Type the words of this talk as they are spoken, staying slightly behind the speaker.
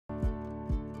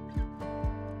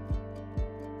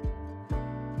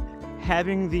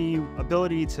having the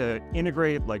ability to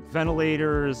integrate like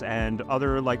ventilators and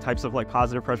other like types of like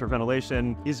positive pressure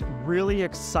ventilation is really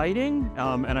exciting,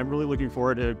 and I'm really looking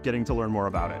forward to getting to learn more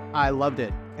about it. I loved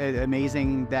it.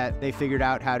 Amazing that they figured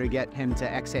out how to get him to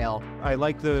exhale. I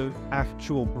like the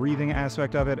actual breathing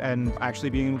aspect of it, and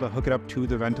actually being able to hook it up to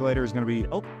the ventilator is going to be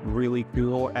really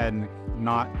cool and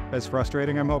not as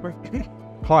frustrating, I'm hoping.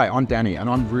 Hi, I'm Danny, and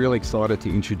I'm really excited to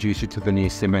introduce you to the new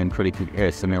SimMan Critical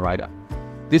Care simulator.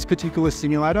 This particular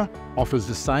simulator offers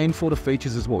the same sort of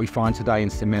features as what we find today in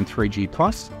SimMan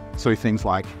 3G+. So things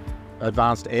like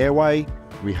advanced airway,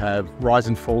 we have rise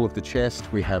and fall of the chest,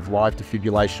 we have live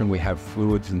defibrillation, we have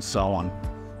fluids and so on.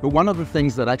 But one of the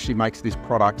things that actually makes this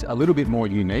product a little bit more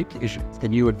unique is the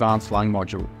new advanced lung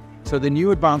module. So the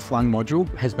new advanced lung module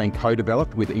has been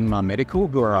co-developed with SimMan Medical,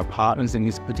 who are our partners in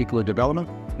this particular development,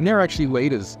 and they're actually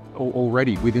leaders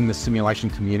already within the simulation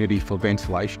community for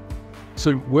ventilation.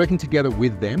 So working together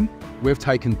with them, we've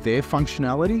taken their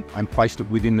functionality and placed it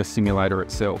within the simulator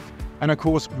itself. And of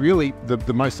course, really,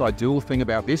 the most ideal thing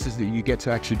about this is that you get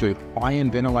to actually do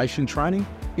high-end ventilation training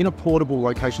in a portable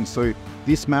location. So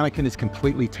this mannequin is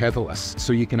completely tetherless,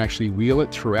 so you can actually wheel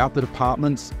it throughout the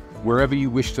departments, wherever you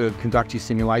wish to conduct your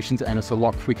simulations, and it's a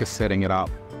lot quicker setting it up.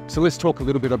 So let's talk a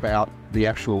little bit about the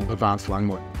actual advanced lung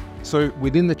module. So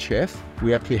within the chest,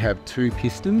 we actually have two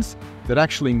pistons that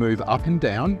actually move up and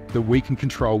down that we can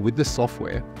control with the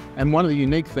software. And one of the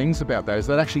unique things about that is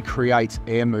that actually creates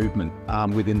air movement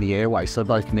within the airway, so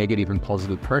both negative and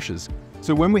positive pressures.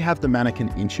 So when we have the mannequin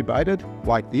intubated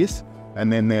like this,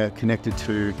 and then they're connected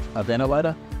to a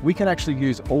ventilator, we can actually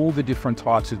use all the different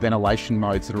types of ventilation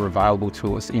modes that are available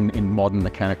to us in modern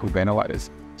mechanical ventilators.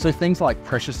 So things like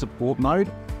pressure support mode,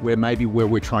 where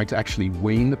we're trying to actually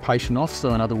wean the patient off.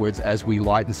 So in other words, as we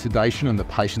lighten sedation and the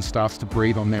patient starts to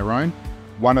breathe on their own,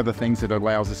 one of the things that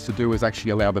allows us to do is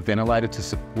actually allow the ventilator to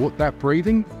support that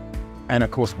breathing. And of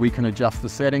course, we can adjust the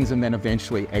settings and then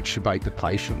eventually extubate the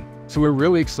patient. So we're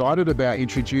really excited about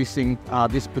introducing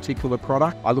this particular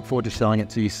product. I look forward to showing it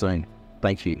to you soon.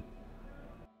 Thank you.